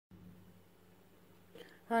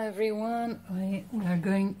Hi everyone, we are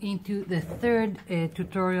going into the third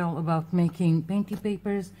tutorial about making Painty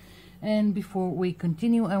papers, and before we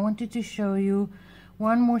continue I wanted to show you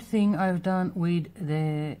one more thing I've done with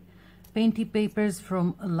the Painty papers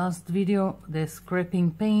from last video, the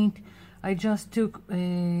scraping paint. I just took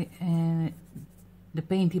the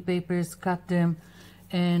Painty papers, cut them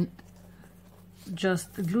and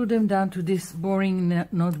just glued them down to this boring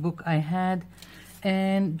notebook I had.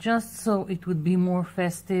 And just so it would be more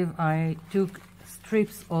festive, I took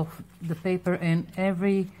strips of the paper and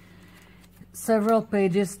every several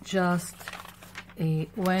pages just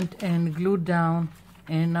went and glued down,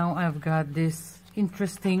 and now I've got this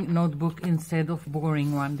interesting notebook instead of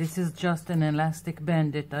boring one. This is just an elastic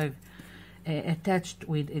band that I've attached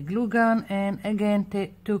with a glue gun, and again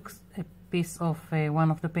took a piece of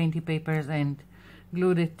one of the Painty papers and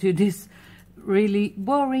glued it to this really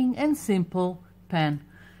boring and simple pen.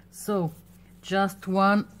 So just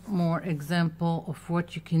one more example of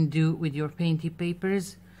what you can do with your Painty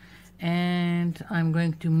papers, and I'm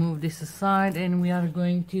going to move this aside and we are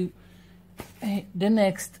going to the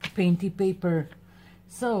next Painty paper.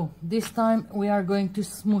 So this time we are going to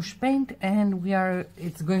smoosh paint, and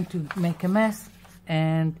it's going to make a mess,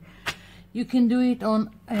 and you can do it on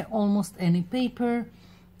almost any paper,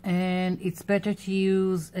 and it's better to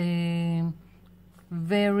use a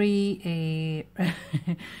very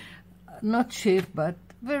not cheap but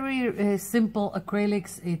very simple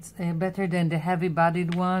acrylics. It's better than the heavy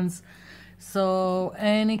bodied ones, so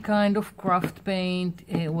any kind of craft paint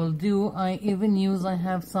will do. I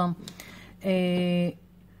have some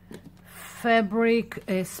fabric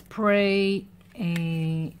spray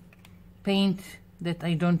paint that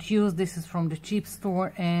I don't use. This is from the cheap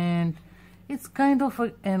store, and it's kind of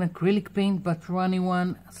an acrylic paint but runny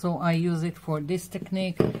one, so I use it for this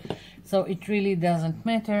technique, so it really doesn't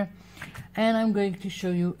matter. And I'm going to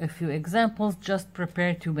show you a few examples. Just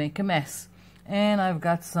prepare to make a mess. And I've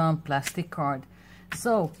got some plastic card.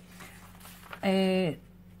 So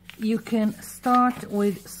you can start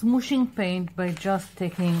with smooshing paint by just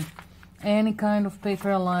taking any kind of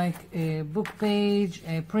paper, like a book page,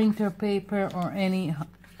 a printer paper, or any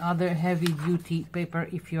other heavy duty paper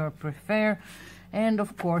if you prefer. And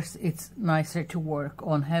of course it's nicer to work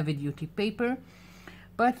on heavy duty paper,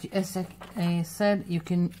 but as I said, you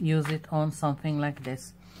can use it on something like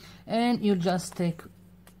this. And you just take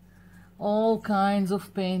all kinds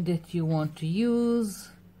of paint that you want to use,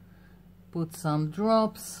 put some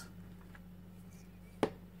drops,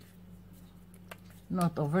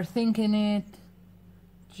 not overthinking it,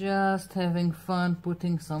 just having fun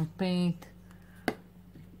putting some paint.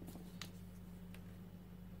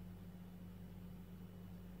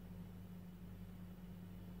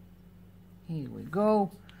 Here we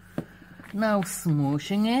go. Now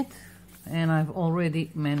smooshing it, and I've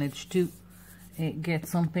already managed to get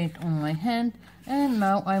some paint on my hand, and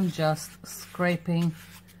now I'm just scraping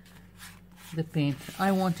the paint.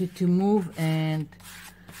 I want it to move and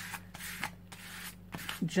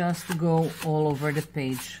just go all over the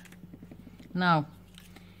page. Now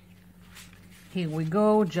here we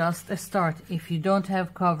go, just a start. If you don't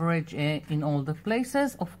have coverage in all the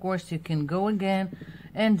places, of course you can go again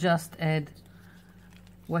and just add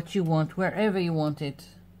what you want wherever you want it.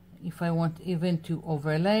 If I want even to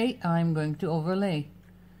overlay, I'm going to overlay.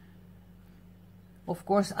 Of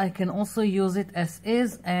course I can also use it as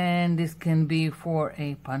is, and this can be for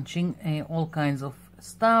punching all kinds of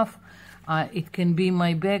stuff. It can be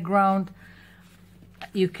my background.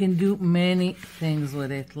 You can do many things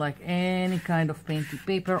with it, like any kind of Painty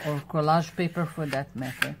paper or collage paper for that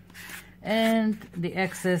matter. And the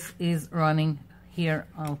excess is running here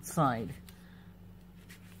outside.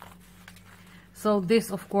 So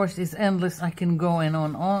this of course is endless. I can go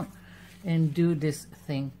on and do this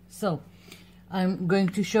thing. So I'm going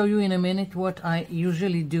to show you in a minute what I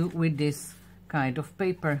usually do with this kind of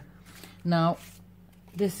paper. Now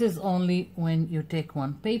this is only when you take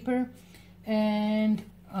one paper, and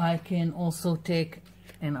I can also take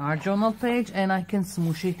an art journal page and I can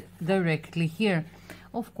smoosh it directly here.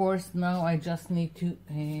 Of course now I just need to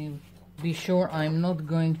be sure I'm not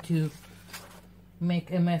going to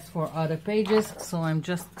make a mess for other pages, so I'm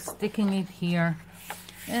just sticking it here.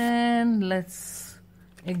 And let's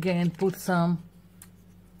again put some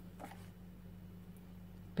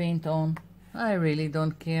paint on. I really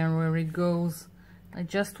don't care where it goes, I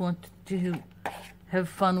just want to have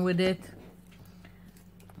fun with it.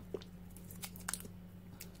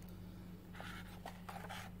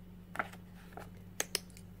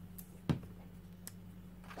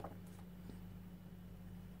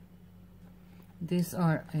 These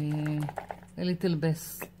are a little bit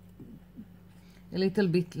a little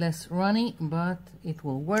bit less runny, but it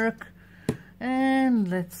will work. And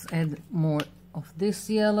let's add more of this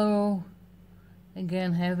yellow.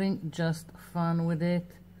 Again, having just fun with it.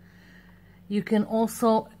 You can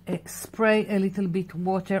also spray a little bit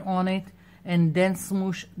water on it and then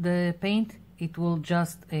smoosh the paint. It will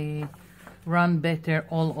just run better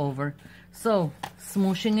all over. So,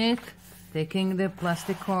 smooshing it, taking the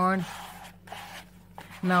plastic card.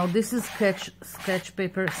 Now this is sketch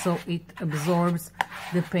paper, so it absorbs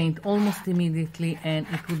the paint almost immediately, and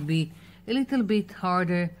it would be a little bit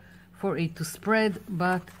harder for it to spread,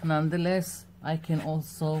 but nonetheless I can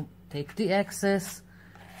also take the excess,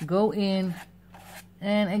 go in,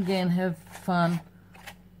 and again have fun.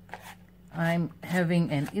 I'm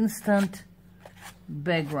having an instant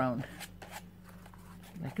background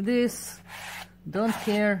like this, don't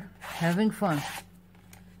care, having fun.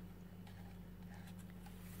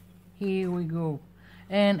 Here we go.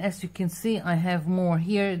 And as you can see, I have more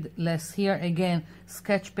here, less here. Again,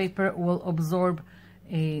 sketch paper will absorb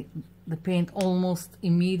the paint almost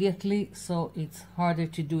immediately, so it's harder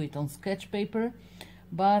to do it on sketch paper.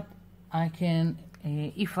 But I can,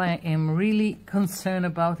 if I am really concerned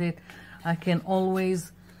about it, I can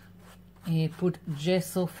always put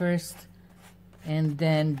gesso first and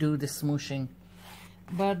then do the smooshing.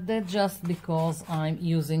 But that's just because I'm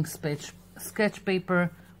using sketch paper,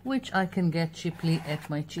 which I can get cheaply at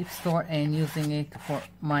my cheap store, and using it for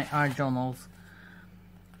my art journals.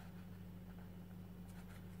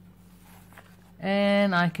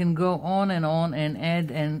 And I can go on and add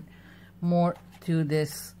and more to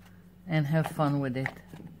this and have fun with it.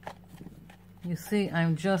 You see,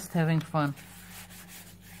 I'm just having fun.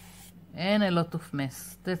 And a lot of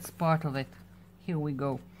mess, that's part of it. Here we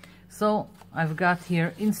go. So I've got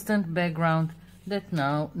here instant background that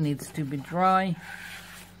now needs to be dry.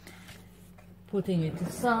 Putting it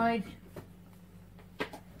aside.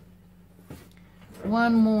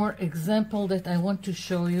 One more example that I want to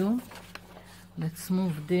show you. Let's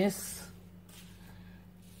move this.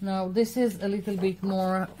 Now this is a little bit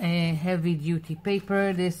more heavy duty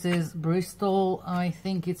paper. This is Bristol, I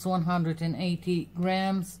think it's 180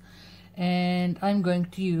 grams, and I'm going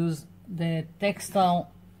to use the textile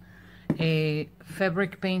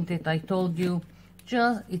fabric paint that I told you.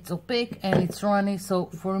 Just it's opaque and it's runny, so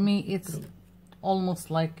for me it's almost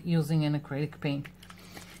like using an acrylic paint.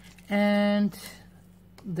 And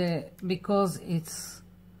because it's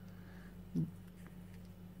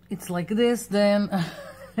like this, then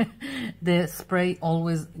the spray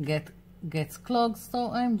always gets clogged,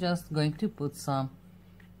 so I'm just going to put some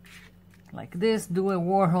like this, do a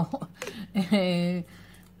Warhol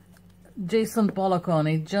Jason Pollock on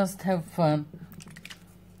it, just have fun.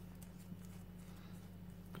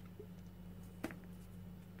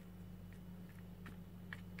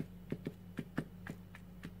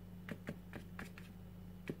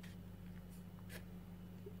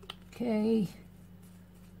 Okay.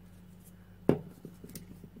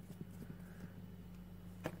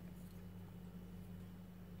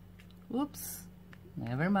 Oops,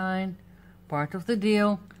 never mind, part of the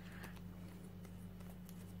deal.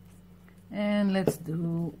 And let's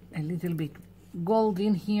do a little bit gold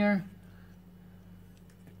in here.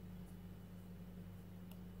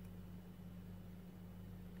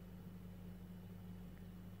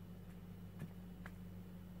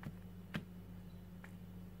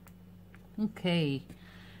 Okay,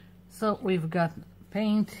 so we've got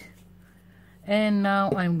paint, and now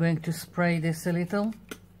I'm going to spray this a little.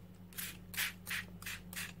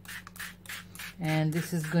 And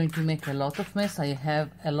this is going to make a lot of mess. I have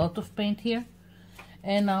a lot of paint here.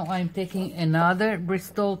 And now I'm taking another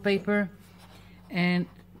Bristol paper and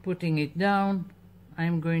putting it down.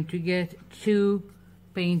 I'm going to get 2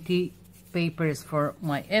 Painty papers for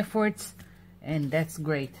my efforts, and that's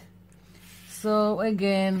great. So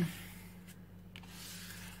again,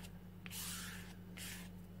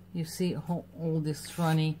 you see all this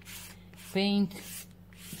runny paint.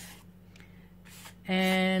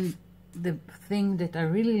 And the thing that I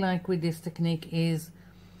really like with this technique is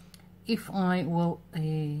if I will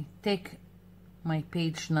take my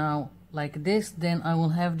page now like this, then I will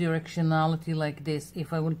have directionality like this.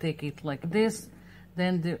 If I will take it like this,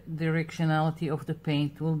 then the directionality of the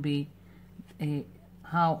paint will be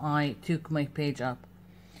how I took my page up.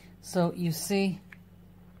 So you see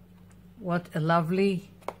what a lovely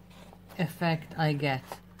effect I get.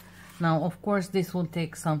 Now of course this will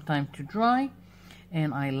take some time to dry,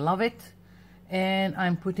 and I love it, and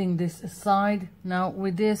I'm putting this aside. Now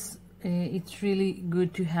with this it's really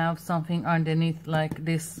good to have something underneath like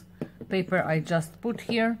this paper I just put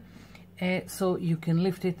here, so you can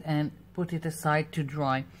lift it and put it aside to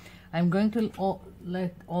dry. I'm going to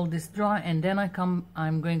let all this dry, and then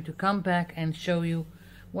I'm going to come back and show you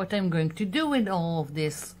what I'm going to do with all of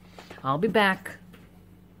this. I'll be back.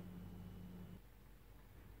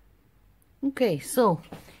 Okay, so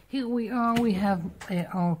here we are. We have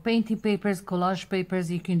our painting papers, collage papers.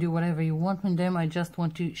 You can do whatever you want with them. I just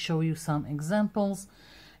want to show you some examples.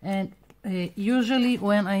 And usually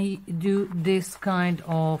when I do this kind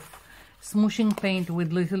of smooshing paint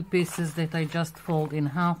with little pieces that I just fold in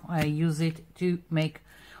half, I use it to make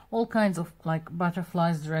all kinds of like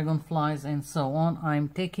butterflies, dragonflies, and so on. I'm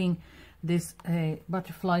taking this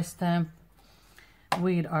butterfly stamp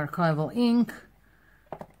with archival ink.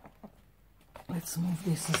 Let's move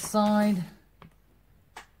this aside.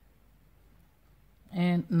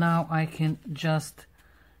 And now I can just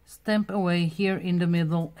stamp away here in the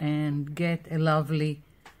middle and get a lovely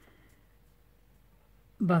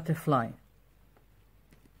butterfly.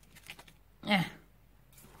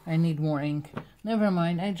 I need more ink. Never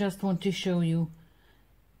mind, I just want to show you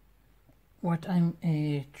what I'm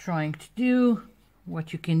trying to do,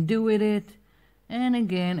 what you can do with it. And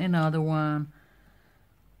again, another one.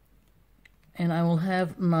 And I will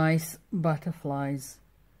have nice butterflies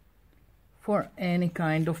for any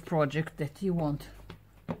kind of project that you want.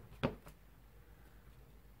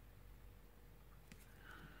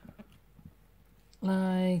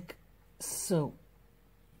 Like so.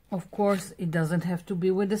 Of course, it doesn't have to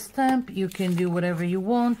be with a stamp. You can do whatever you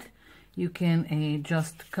want. You can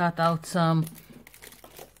just cut out some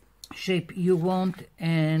shape you want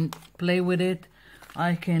and play with it.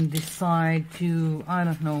 I can decide to, I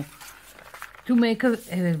don't know, to make a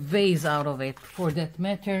vase out of it, for that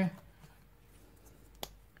matter.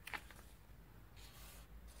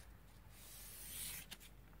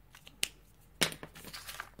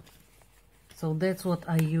 So that's what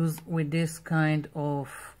I use with this kind of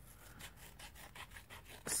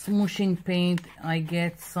smooshing paint. I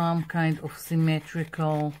get some kind of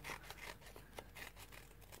symmetrical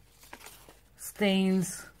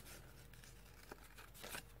stains.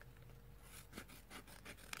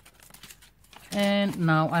 And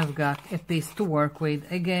now I've got a piece to work with,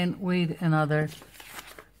 again with another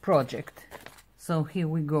project. So here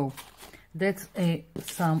we go. That's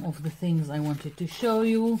some of the things I wanted to show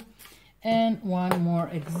you. And one more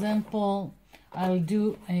example. I'll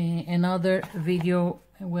do another video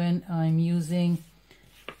when I'm using,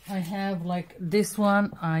 I have like this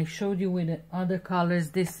one I showed you with the other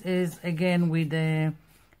colors. This is again with the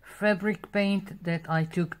fabric paint that I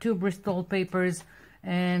took 2 Bristol papers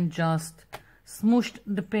and just smooshed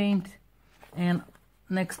the paint. And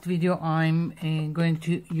next video I'm going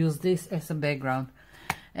to use this as a background.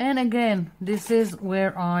 And again, this is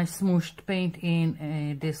where I smooshed paint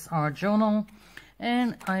in this art journal,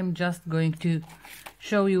 and I'm just going to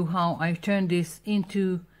show you how I turn this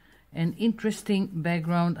into an interesting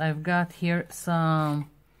background. I've got here some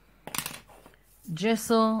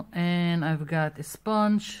gesso and I've got a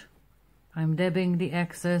sponge. I'm dabbing the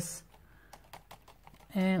excess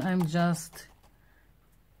and I'm just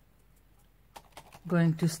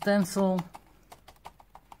going to stencil.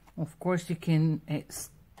 Of course you can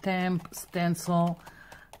stamp, stencil,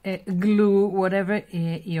 glue, whatever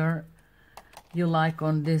you like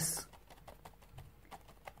on this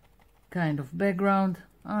kind of background.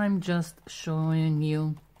 I'm just showing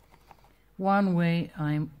you one way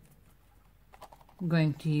I'm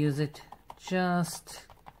going to use it, just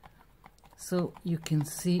so you can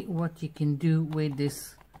see what you can do with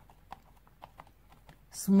this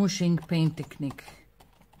smooshing paint technique.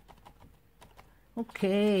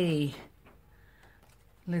 Okay,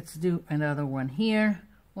 let's do another one here.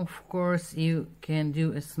 Of course you can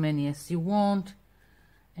do as many as you want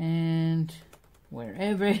and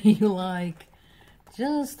wherever you like.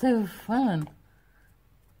 Just have fun.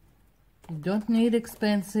 You don't need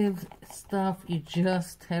expensive stuff, you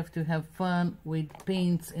just have to have fun with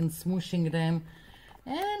paints and smooshing them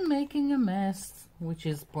and making a mess, which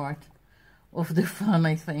is part of the fun,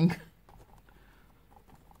 I think.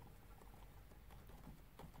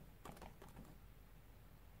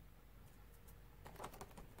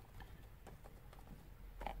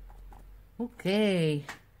 Okay,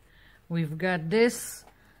 we've got this,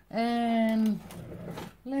 and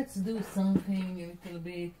let's do something a little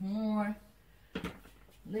bit more.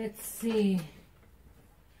 Let's see,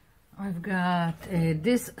 I've got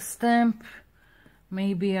this stamp.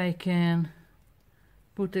 Maybe I can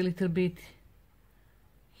put a little bit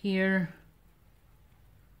here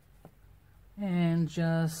and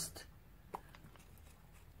just,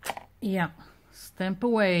 yeah, stamp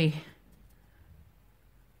away.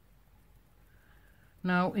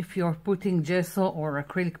 Now if you're putting gesso or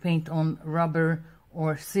acrylic paint on rubber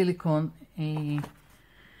or silicone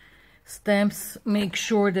stamps. Make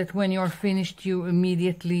sure that when you're finished you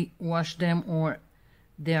immediately wash them or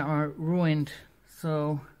they are ruined.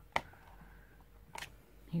 So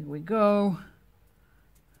here we go.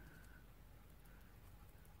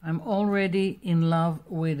 I'm already in love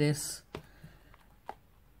with this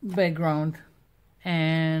background,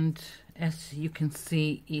 and as you can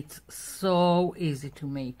see, it's so easy to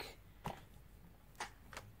make.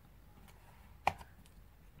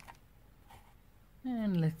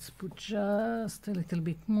 And let's put just a little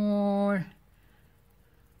bit more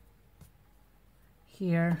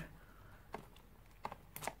here.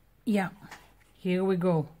 Yeah, here we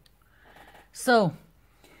go. So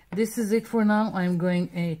this is it for now. I'm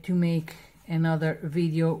going to make another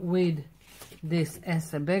video with this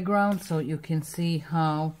as a background so you can see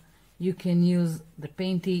how you can use the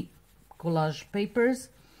Painty collage papers.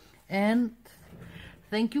 And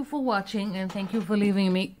thank you for watching, and thank you for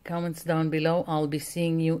leaving me comments down below. I'll be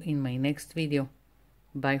seeing you in my next video.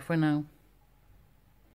 Bye for now.